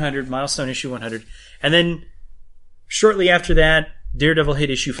issue 100, milestone issue 100, and then shortly after that, Daredevil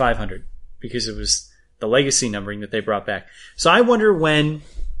hit issue 500 because it was the legacy numbering that they brought back. So I wonder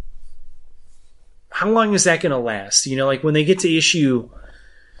how long is that going to last? You know, like when they get to issue,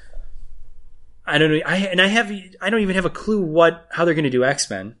 I don't know, I don't even have a clue how they're going to do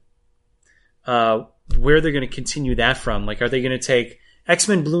X-Men. Where they're going to continue that from. Like, are they going to take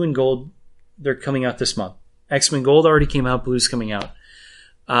X-Men Blue and Gold? They're coming out this month. X-Men Gold already came out. Blue's coming out.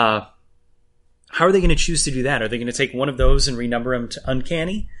 How are they going to choose to do that? Are they going to take one of those and renumber them to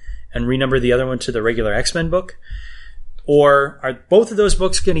Uncanny and renumber the other one to the regular X-Men book? Or are both of those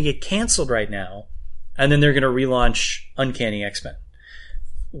books going to get canceled right now and then they're going to relaunch Uncanny X-Men?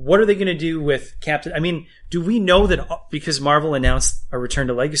 What are they going to do with Captain? I mean, do we know that because Marvel announced a return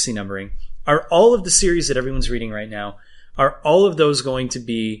to legacy numbering, are all of the series that everyone's reading right now, are all of those going to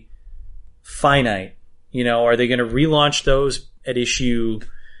be finite? You know, are they going to relaunch those at issue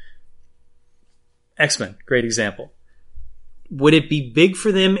X-Men? Great example. Would it be big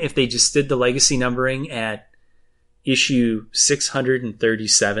for them if they just did the legacy numbering at issue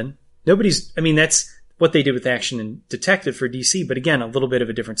 637? That's what they did with Action and Detective for DC, but again, a little bit of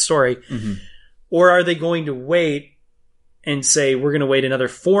a different story. Mm-hmm. Or are they going to wait and say, we're going to wait another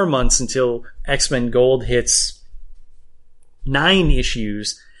 4 months until X-Men Gold hits 9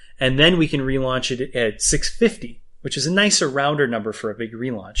 issues, and then we can relaunch it at 650, which is a nicer, rounder number for a big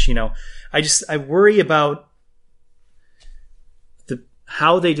relaunch. You know, I worry about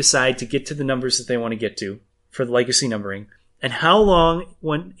how they decide to get to the numbers that they want to get to for the legacy numbering, and how long,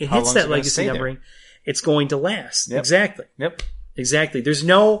 when it hits that legacy numbering, it's going to last. Yep. Exactly. Yep. Exactly.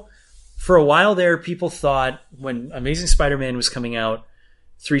 For a while there, people thought when Amazing Spider-Man was coming out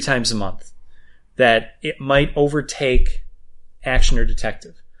 3 times a month that it might overtake Action or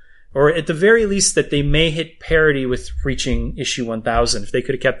Detective. Or at the very least that they may hit parity with reaching issue 1000 if they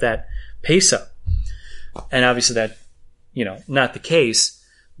could have kept that pace up. And obviously that, not the case.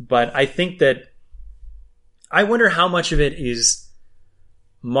 But I think that I wonder how much of it is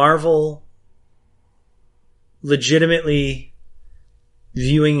Marvel legitimately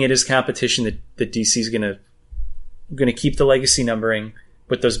viewing it as competition that DC is going to keep the legacy numbering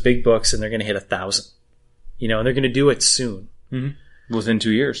with those big books, and they're going to hit 1,000. And they're going to do it soon. Mm-hmm. Within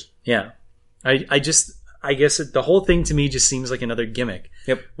 2 years. Yeah. I guess the whole thing to me just seems like another gimmick.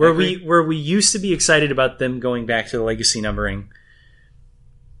 Yep. Where we used to be excited about them going back to the legacy numbering.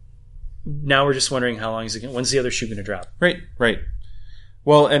 Now we're just wondering how long when's the other shoe going to drop? Right.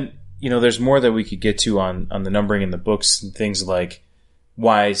 Well, and there's more that we could get to on the numbering in the books and things like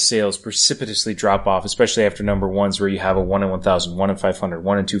why sales precipitously drop off, especially after number ones where you have a 1 in 1,000, 1 in 500,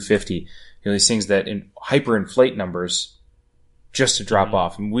 1 in 250. These things that hyperinflate numbers just to drop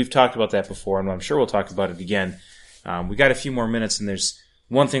off. And we've talked about that before, and I'm sure we'll talk about it again. We got a few more minutes, and there's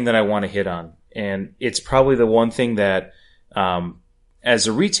one thing that I want to hit on. And it's probably the one thing that, as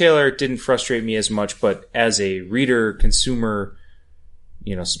a retailer, it didn't frustrate me as much, but as a reader, consumer,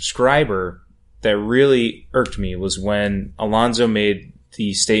 subscriber, that really irked me was when Alonzo made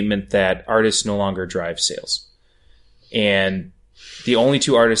the statement that artists no longer drive sales. And the only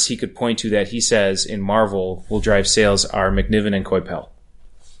 2 artists he could point to that he says in Marvel will drive sales are McNiven and Coipel.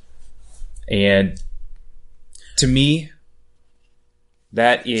 And to me,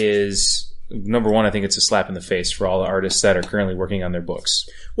 that is, number one, I think it's a slap in the face for all the artists that are currently working on their books.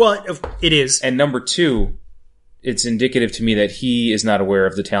 Well, it is. And number 2, it's indicative to me that he is not aware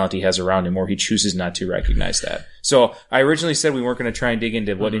of the talent he has around him, or he chooses not to recognize that. So I originally said we weren't going to try and dig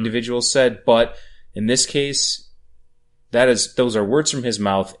into what individuals said, but in this case, those are words from his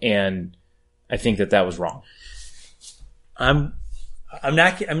mouth, and I think that was wrong. I'm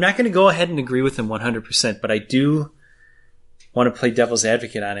not going to go ahead and agree with him 100%, but I do want to play devil's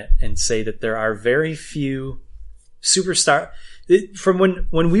advocate on it and say that there are very few superstar from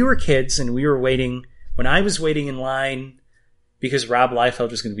when we were kids and we were waiting. When I was waiting in line because Rob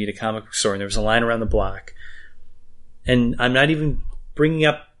Liefeld was going to be at a comic book store and there was a line around the block, and I'm not even bringing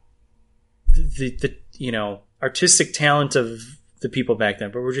up the artistic talent of the people back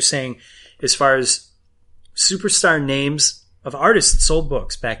then, but we're just saying as far as superstar names of artists that sold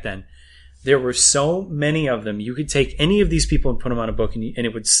books back then, there were so many of them. You could take any of these people and put them on a book and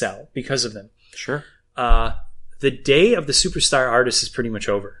it would sell because of them. Sure. The day of the superstar artist is pretty much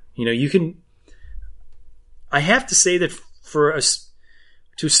over. I have to say that for us,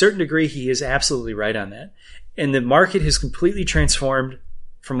 to a certain degree, he is absolutely right on that. And the market has completely transformed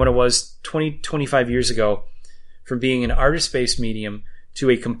from what it was 20, 25 years ago, from being an artist-based medium to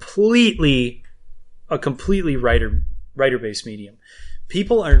a completely writer-based medium.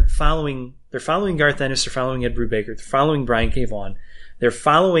 People are following Garth Ennis, they're following Ed Brubaker, they're following Brian K. Vaughan, they're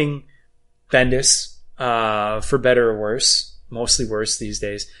following Bendis, for better or worse, mostly worse these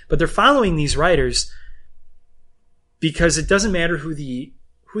days. But they're following these writers because it doesn't matter who the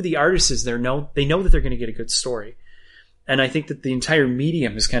artist is. They know that they're going to get a good story. And I think that the entire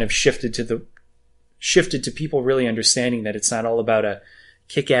medium has kind of shifted to people really understanding that it's not all about a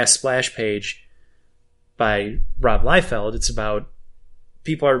kick-ass splash page by Rob Liefeld. It's about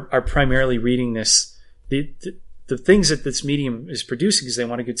people are primarily reading this, the things that this medium is producing because they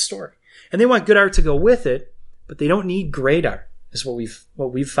want a good story. And they want good art to go with it, but they don't need great art, is what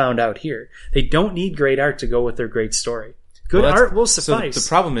we've found out here. They don't need great art to go with their great story. Good art will suffice. So the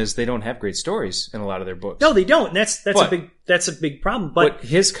problem is they don't have great stories in a lot of their books. No, they don't. That's a big problem. But what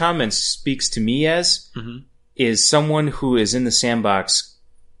his comments speaks to me as is someone who is in the sandbox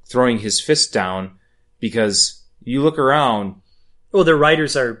throwing his fist down because you look around. Well, they're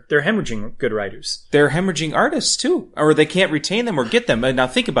hemorrhaging good writers. They're hemorrhaging artists too, or they can't retain them or get them. Now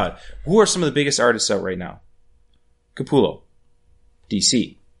think about it. Who are some of the biggest artists out right now? Capullo,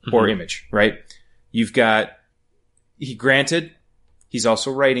 DC, or Image, right? You've got. Granted, he's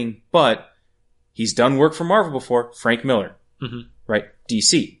also writing, but he's done work for Marvel before. Frank Miller, right?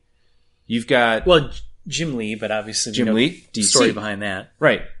 DC. You've got Jim Lee, but obviously Jim Lee, DC. Story behind that,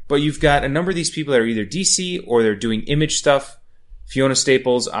 right? But you've got a number of these people that are either DC or they're doing Image stuff. Fiona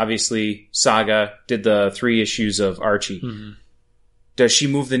Staples, obviously, Saga did the 3 issues of Archie. Does she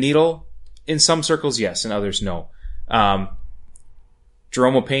move the needle? In some circles, yes, and others, no.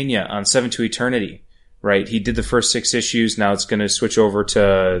 Jerome Pena on 7 to Eternity. Right, he did the first 6 issues. Now it's going to switch over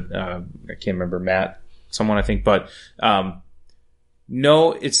to I can't remember Matt, someone I think, but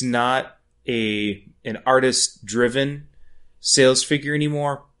no, it's not an artist-driven sales figure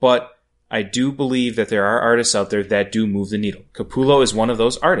anymore. But I do believe that there are artists out there that do move the needle. Capullo is one of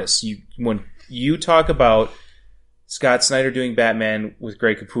those artists. When you talk about Scott Snyder doing Batman with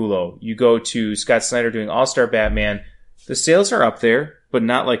Greg Capullo, you go to Scott Snyder doing All-Star Batman. The sales are up there, but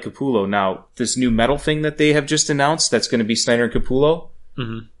not like Capullo. Now, this new metal thing that they have just announced, that's going to be Snyder and Capullo,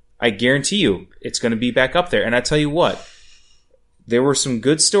 I guarantee you it's going to be back up there. And I tell you what, there were some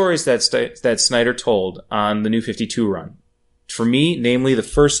good stories that Snyder told on the New 52 run. For me, namely, the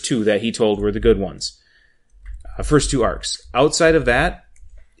first 2 that he told were the good ones. First 2 arcs. Outside of that,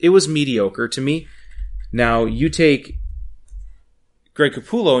 it was mediocre to me. Now, you take Greg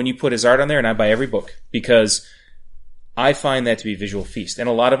Capullo and you put his art on there, and I buy every book because I find that to be visual feast, and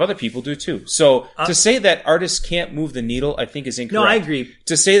a lot of other people do too. So to say that artists can't move the needle, I think is incorrect. No, I agree.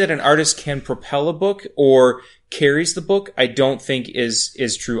 To say that an artist can propel a book or carries the book, I don't think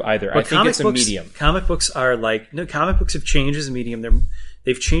is true either. But I think it's a medium. Comic books are comic books have changed as a medium.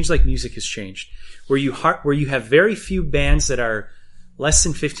 They've changed like music has changed. Where you have very few bands that are less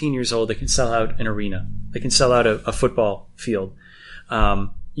than 15 years old that can sell out an arena. They can sell out a football field.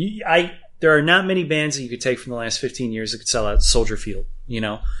 There are not many bands that you could take from the last 15 years that could sell out Soldier Field,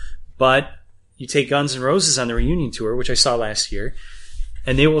 But you take Guns N' Roses on the reunion tour, which I saw last year,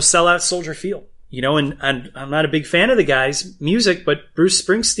 and they will sell out Soldier Field, And I'm not a big fan of the guy's music, but Bruce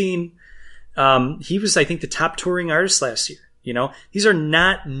Springsteen, he was, I think, the top touring artist last year. These are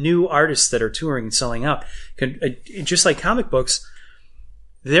not new artists that are touring and selling out. Just like comic books,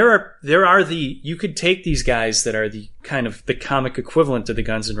 you could take these guys that are the kind of the comic equivalent of the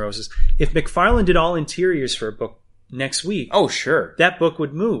Guns N' Roses. If McFarlane did all interiors for a book next week, oh sure, that book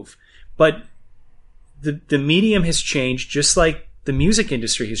would move. But the medium has changed, just like the music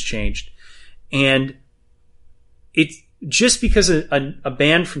industry has changed, and it's just because a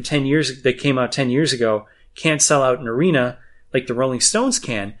band from 10 years that came out 10 years ago can't sell out an arena like the Rolling Stones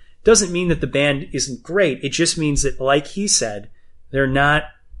can, doesn't mean that the band isn't great. It just means that, like he said, they're not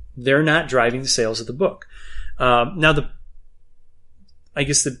driving the sales of the book. Now, I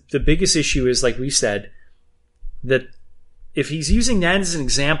guess the biggest issue is, like we said, that if he's using that as an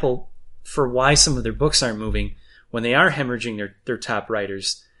example for why some of their books aren't moving when they are hemorrhaging their top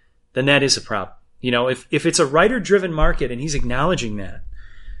writers, then that is a problem. If it's a writer-driven market and he's acknowledging that,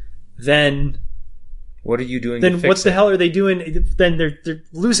 then what are you doing? Then what the hell are they doing? Then they're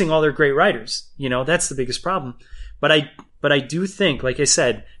losing all their great writers. That's the biggest problem. But I do think, like I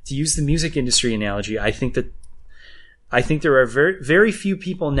said, to use the music industry analogy, I think there are very, very few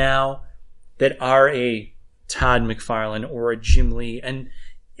people now that are a Todd McFarlane or a Jim Lee, and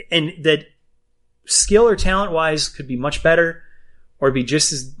that skill or talent wise could be much better or be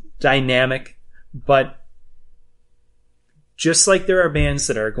just as dynamic. But just like there are bands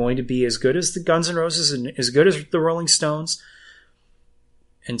that are going to be as good as the Guns N' Roses and as good as the Rolling Stones,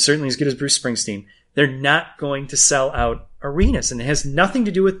 and certainly as good as Bruce Springsteen, they're not going to sell out arenas. And it has nothing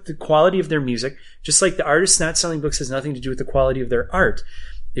to do with the quality of their music. Just like the artist not selling books has nothing to do with the quality of their art.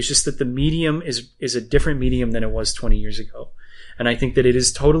 It's just that the medium is a different medium than it was 20 years ago. And I think that it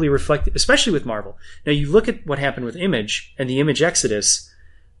is totally reflected, especially with Marvel. Now, you look at what happened with Image and the Image Exodus.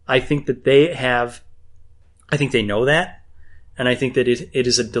 I think that they know that. And I think that it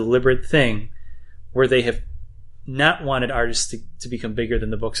is a deliberate thing where they have not wanted artists to become bigger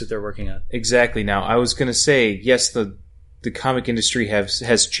than the books that they're working on. Exactly. Now, I was going to say, yes, the comic industry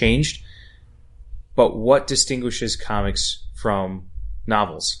has changed, but what distinguishes comics from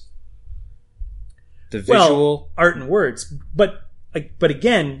novels? The visual, art and words. But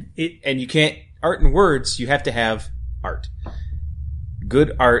again, and you can't art and words. You have to have art.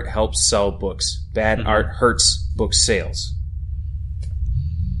 Good art helps sell books. Bad art hurts book sales.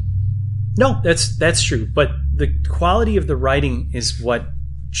 No, that's true. But the quality of the writing is what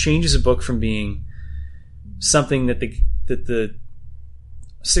changes a book from being something that the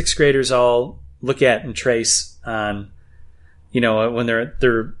sixth graders all look at and trace on, when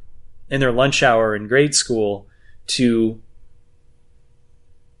they're in their lunch hour in grade school, to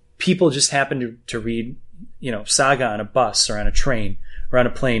people just happen to read, Saga on a bus or on a train or on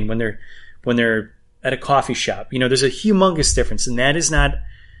a plane when they're at a coffee shop. There's a humongous difference, and that is not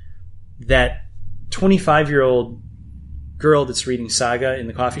that 25-year-old girl that's reading Saga in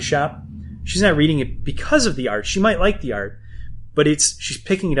the coffee shop. She's not reading it because of the art. She might like the art, but she's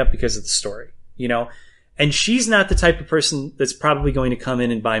picking it up because of the story, And she's not the type of person that's probably going to come in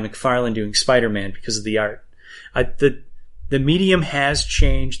and buy McFarlane doing Spider-Man because of the art. The medium has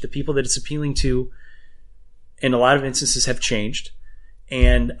changed. The people that it's appealing to, in a lot of instances, have changed.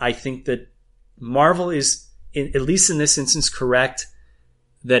 And I think that Marvel is, at least in this instance, correct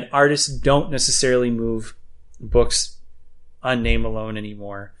that artists don't necessarily move books on name alone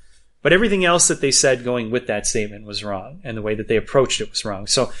anymore. But everything else that they said going with that statement was wrong, and the way that they approached it was wrong.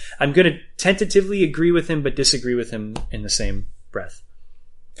 So I'm going to tentatively agree with him, but disagree with him in the same breath.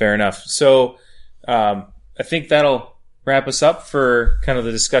 Fair enough. So I think that'll wrap us up for kind of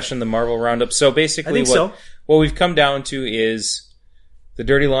the discussion, the Marvel Roundup. So basically what we've come down to is the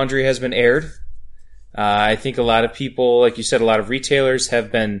dirty laundry has been aired. I think a lot of people, like you said, a lot of retailers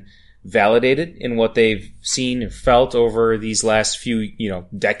have been validated in what they've seen and felt over these last few,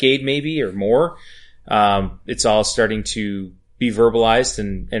 decade maybe or more. It's all starting to be verbalized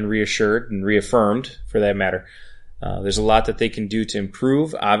and reassured and reaffirmed, for that matter. There's a lot that they can do to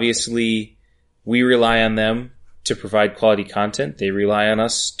improve. Obviously, we rely on them to provide quality content. They rely on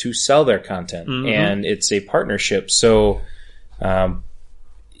us to sell their content, and it's a partnership. So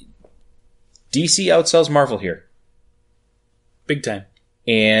DC outsells Marvel here. Big time.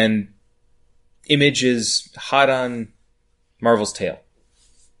 And Image is hot on Marvel's tail.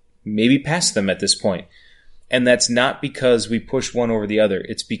 Maybe past them at this point. And that's not because we push one over the other.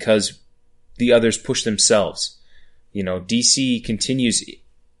 It's because the others push themselves. DC continues.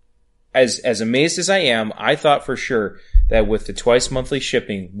 As amazed as I am, I thought for sure that with the twice monthly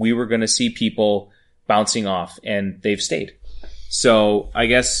shipping, we were going to see people bouncing off, and they've stayed. So I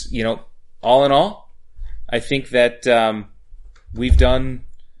guess, all in all, I think that we've done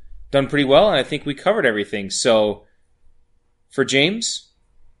pretty well, and I think we covered everything. So for James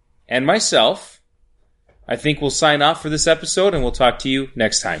and myself, I think we'll sign off for this episode, and we'll talk to you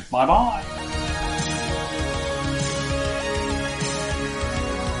next time. Bye-bye.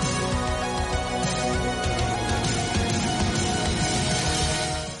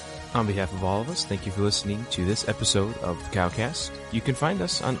 On behalf of all of us, thank you for listening to this episode of the Cowcast. You can find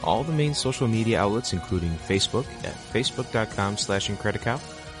us on all the main social media outlets, including Facebook at facebook.com/Incredicow,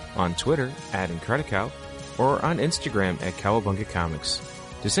 on Twitter at Incredicow, or on Instagram at Cowabunga Comics.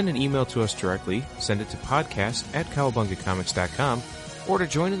 To send an email to us directly, send it to podcast@cowabungacomics.com, or to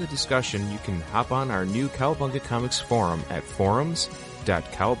join in the discussion, you can hop on our new Cowabunga Comics forum at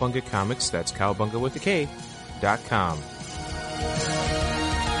forums.cowabungacomics, that's Cowabunga with a K, .com.